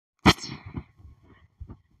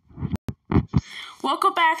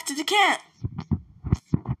welcome back to the camp.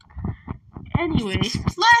 Anyways,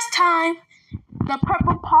 last time the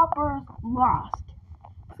Purple Poppers lost.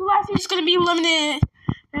 So last year's gonna be eliminated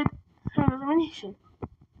for elimination.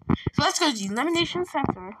 So let's go to the Elimination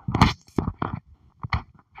Center.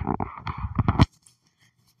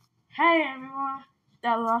 Hey everyone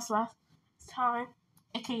that lost last time,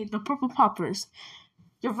 aka the Purple Poppers.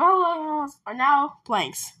 Your votes are now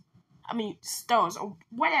blanks. I mean stones or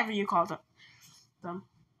whatever you call them.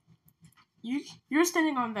 You're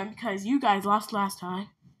standing on them because you guys lost last time.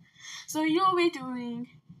 So you'll be doing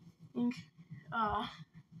not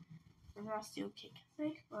steel cake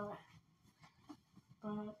steak, but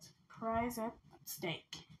prize at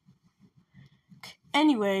stake.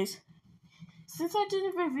 Anyways, since I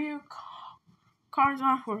didn't review cards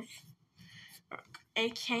artwork,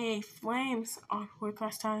 aka Flames artwork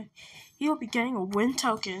last time, you'll be getting a win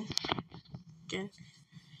token. Again.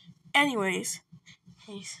 Anyways,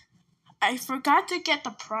 I forgot to get the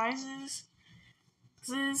prizes,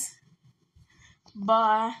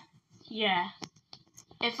 but yeah,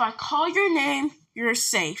 if I call your name, you're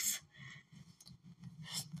safe.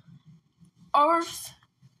 Earth.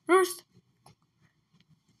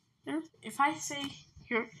 If I say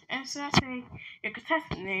your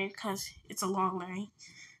contestant name, because it's a long name.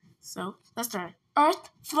 So let's start. Earth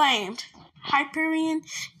Flamed, Hyperion,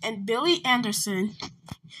 and Billy Anderson,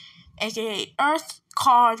 aka Earth,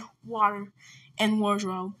 Card, Water, and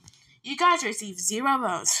Wardrobe. You guys received 0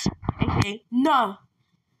 votes, aka none.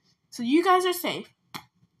 So you guys are safe.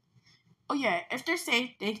 Oh yeah, if they're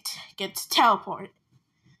safe, they get to teleport.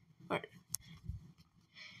 But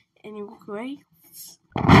anyway,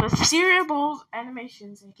 the Cereal Bowl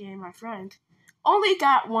Animations, aka my friend, only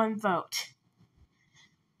got 1 vote.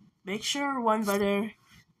 Make sure one voter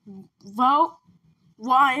vote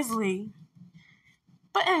wisely.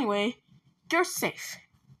 But anyway, you're safe.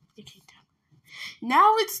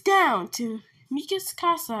 Now it's down to Mikas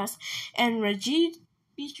Casas and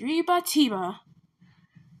Reba Tiba.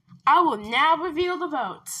 I will now reveal the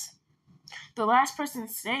votes. The last person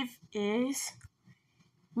safe is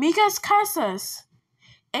Mikas Casas,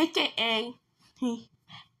 aka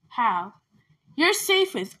Hal. You're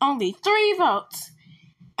safe with only 3 votes.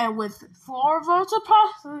 And with 4 votes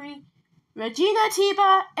approximately, Regina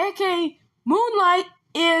Tiba, aka Moonlight,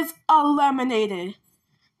 is eliminated.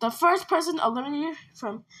 The first person eliminated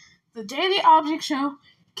from the Daily Object Show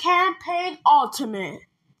Campaign Ultimate.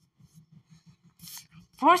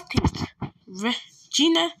 14th,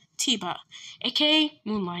 Regina Tiba, aka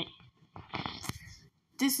Moonlight.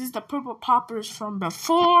 This is the Purple Poppers from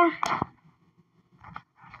before.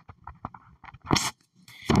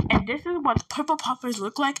 And this is what Purple Poppers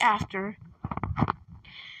look like after.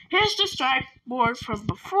 Here's the strike board from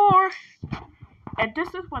before. And this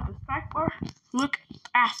is what the strike board look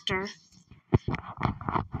after.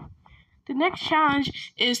 The next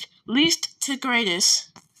challenge is least to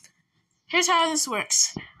greatest. Here's how this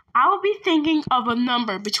works. I will be thinking of a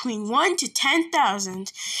number between 1 to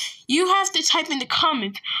 10,000. You have to type in the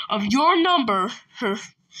comments of your number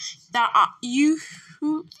that you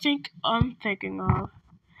think I'm thinking of.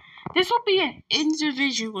 This will be an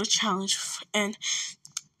individual challenge, and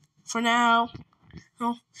for now,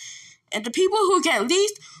 and the people who get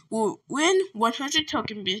least will win 100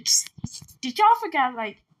 token bits. Did y'all forget,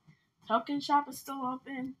 Token Shop is still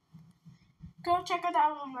open? Go check it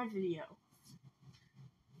out on my video.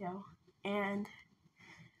 And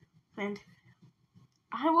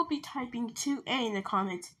I will be typing 2A in the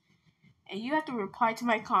comments, and you have to reply to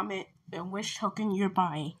my comment and which token you're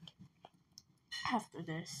buying.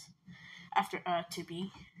 After to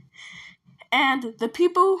be. And the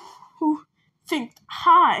people who think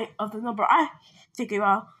high of the number I think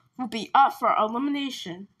about will be up for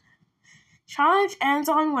elimination. Challenge ends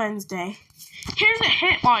on Wednesday. Here's a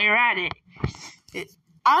hint while you're at it.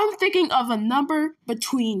 I'm thinking of a number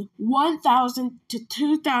between 1,000 to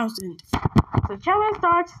 2,000. The challenge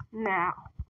starts now.